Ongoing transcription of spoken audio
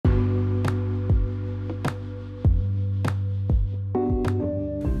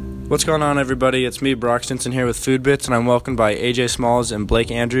What's going on, everybody? It's me, Brock Stinson, here with Food Bits, and I'm welcomed by AJ Smalls and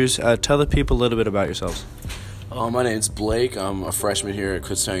Blake Andrews. Tell the people a little bit about yourselves. My name's Blake. I'm a freshman here at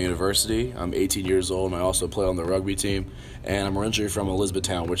Kutztown University. I'm 18 years old, and I also play on the rugby team. And I'm originally from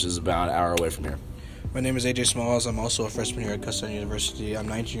Elizabethtown, which is about an hour away from here. My name is AJ Smalls. I'm also a freshman here at Kutztown University. I'm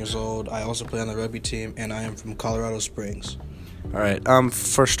 19 years old. I also play on the rugby team, and I am from Colorado Springs. All right.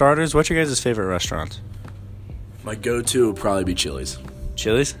 For starters, what's your guys' favorite restaurant? My go-to would probably be Chili's.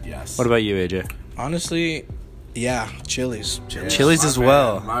 Chili's? Yes. What about you, AJ? Honestly, yeah, Chili's. Chili's as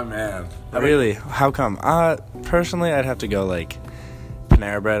well. My man. Really? How come? Personally, I'd have to go like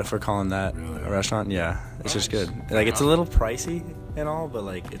Panera Bread if we're calling that Really? a restaurant. Yeah, it's just good. Like, it's a little pricey and all, but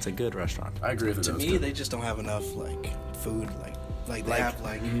like it's a good restaurant. I agree with it. To me, they just don't have enough food. They have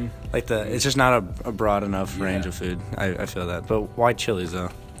It's just not a broad enough Yeah. range of food. I feel that. But why Chili's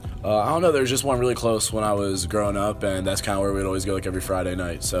though? I don't know. There's just one really close when I was growing up, and that's kind of where we'd always go every Friday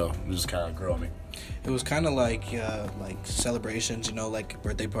night. So it just kind of grew on me. It was kind of like celebrations, like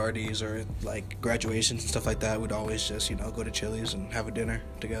birthday parties or like graduations and stuff like that. We'd always just go to Chili's and have a dinner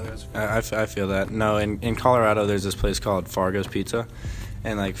together. I feel that. No, in Colorado, there's this place called Fargo's Pizza,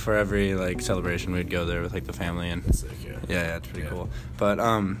 and like for every like celebration, we'd go there with like the family and Sick, yeah. yeah, it's pretty cool. But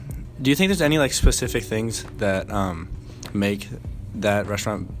do you think there's any like specific things that make that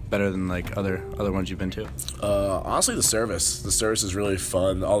restaurant better than like other ones you've been to? Honestly, the service. The service is really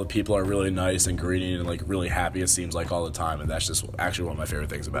fun. All the people are really nice and greeting and like really happy. It seems like all the time, and that's just actually one of my favorite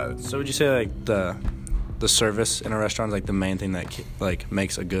things about it. So would you say like the service in a restaurant is like the main thing that like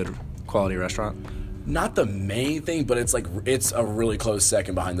makes a good quality restaurant? Not the main thing, but it's a really close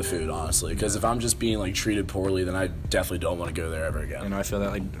second behind the food, honestly. Because if I'm just being like treated poorly, then I definitely don't want to go there ever again. I feel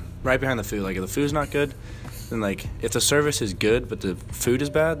that like right behind the food. Like if the food's not good, then like if the service is good but the food is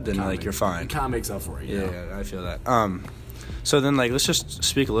bad, then like you're fine. It kind of makes up for it. You know? Yeah, I feel that. So then like let's just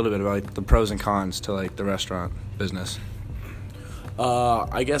speak a little bit about like the pros and cons to like the restaurant business.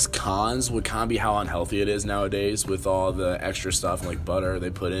 I guess cons would kind of be how unhealthy it is nowadays with all the extra stuff and like butter they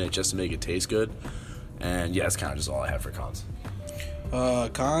put in it just to make it taste good. And yeah, that's kind of just all I have for cons.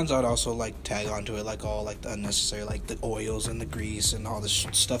 Cons, I'd also like tag onto it like all like the unnecessary like the oils and the grease and all the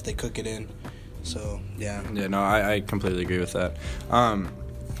stuff they cook it in. So yeah. Yeah, no, I completely agree with that.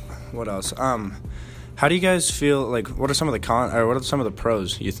 What else? How do you guys feel like? What are some of the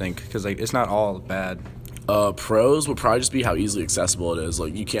pros you think? Because like it's not all bad. Pros would probably just be how easily accessible it is.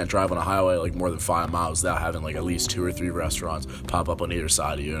 Like you can't drive on a highway like more than 5 miles without having like at least 2 or 3 restaurants pop up on either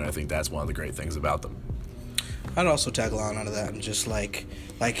side of you, and I think that's one of the great things about them. I'd also tag along onto that and just like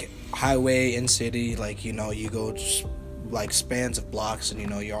highway in city, like you go just, like spans of blocks, and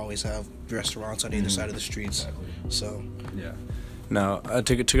you always have restaurants on either side of the streets. So yeah. No,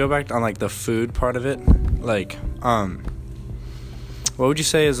 to go back on like the food part of it, like what would you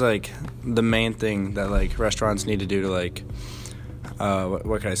say is like the main thing that like restaurants need to do to like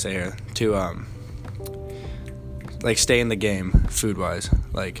what can I say here to like stay in the game food wise,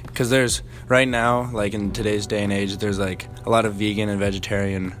 like because there's right now like in today's day and age there's like a lot of vegan and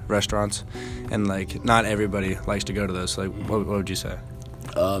vegetarian restaurants, and like not everybody likes to go to those. So, like what would you say?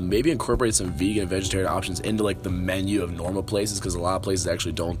 Maybe incorporate some vegan and vegetarian options into like the menu of normal places, because a lot of places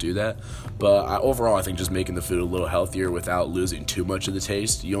actually don't do that. But overall, I think just making the food a little healthier without losing too much of the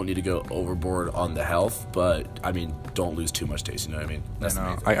taste. You don't need to go overboard on the health, but I mean, don't lose too much taste. You know what I mean? That's the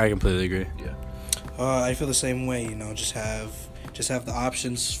main thing. I completely agree. Yeah. I feel the same way. Just have the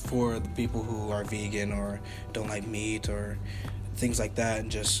options for the people who are vegan or don't like meat or things like that, and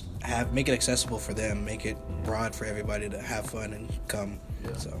just make it accessible for them. Make it broad for everybody to have fun and come.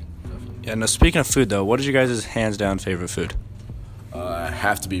 Yeah. So. Yeah. Now speaking of food though, what is your guys' hands down favorite food?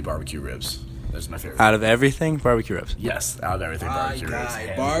 Have to be barbecue ribs. That's my favorite. Out of everything, barbecue ribs. Yes, out of everything, barbecue ribs.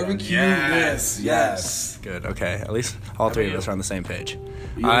 Hands Barbecue down. ribs. Yes. Good. Okay. At least all three of us are on the same page.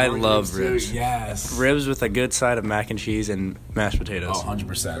 You I like love too? ribs. Yes. Ribs with a good side of mac and cheese and mashed potatoes. Oh, 100%.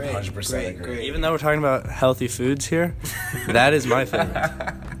 100% agree. Even though we're talking about healthy foods here, that is my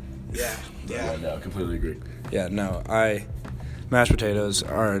favorite. Yeah. Yeah, no, completely agree. Yeah, no, mashed potatoes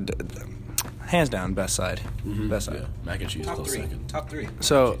are hands down best side. Mm-hmm. Best side. Yeah. Mac and cheese close second. Top three.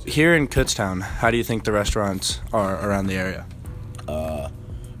 So here in Kutztown, how do you think the restaurants are around the area?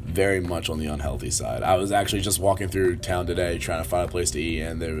 Very much on the unhealthy side. I was actually just walking through town today trying to find a place to eat,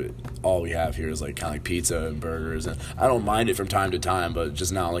 and all we have here is like kind of like pizza and burgers, and I don't mind it from time to time, but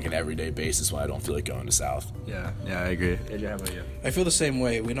just not like an everyday basis when I don't feel like going to South. Yeah, I agree. AJ, how about you? I feel the same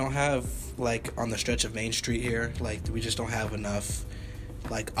way. We don't have like on the stretch of Main Street here, like we just don't have enough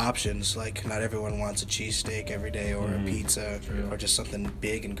like options. Like not everyone wants a cheesesteak every day or a pizza or just something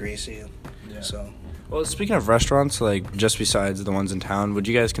big and greasy. Yeah. So. Well, speaking of restaurants, like just besides the ones in town, would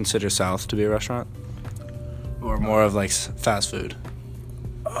you guys consider South to be a restaurant, or more of like fast food?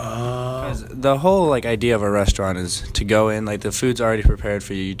 'Cause the whole like idea of a restaurant is to go in, like the food's already prepared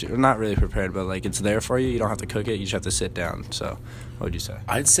for you. Not really prepared, but like it's there for you. You don't have to cook it. You just have to sit down. So, what would you say?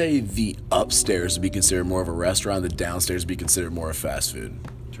 I'd say the upstairs would be considered more of a restaurant. The downstairs would be considered more of fast food.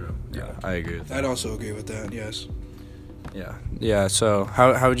 True. Yeah, I agree with that. I'd also agree with that. Yes. Yeah. So,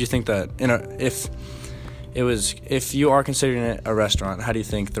 how would you think that if you are considering it a restaurant, how do you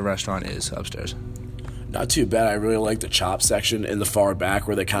think the restaurant is upstairs? Not too bad. I really like the chop section in the far back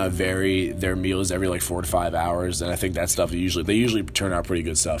where they kind of vary their meals every like 4 to 5 hours, and I think that stuff they usually turn out pretty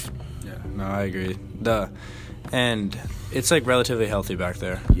good stuff. Yeah, no, I agree. And it's like relatively healthy back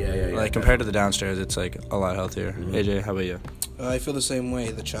there. Yeah. Like compared to the downstairs, it's like a lot healthier. AJ, how about you? I feel the same way.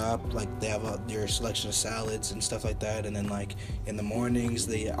 The chop, like they have your selection of salads and stuff like that, and then like in the mornings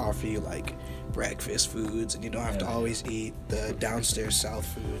they offer you like breakfast foods, and you don't have to always eat the downstairs South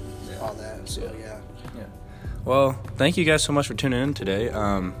food, all that. So yeah. Well, thank you guys so much for tuning in today.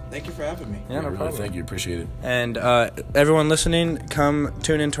 Thank you for having me. Yeah, no Really, problem. thank you. Appreciate it. And everyone listening, come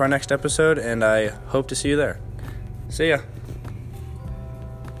tune into our next episode, and I hope to see you there. See ya.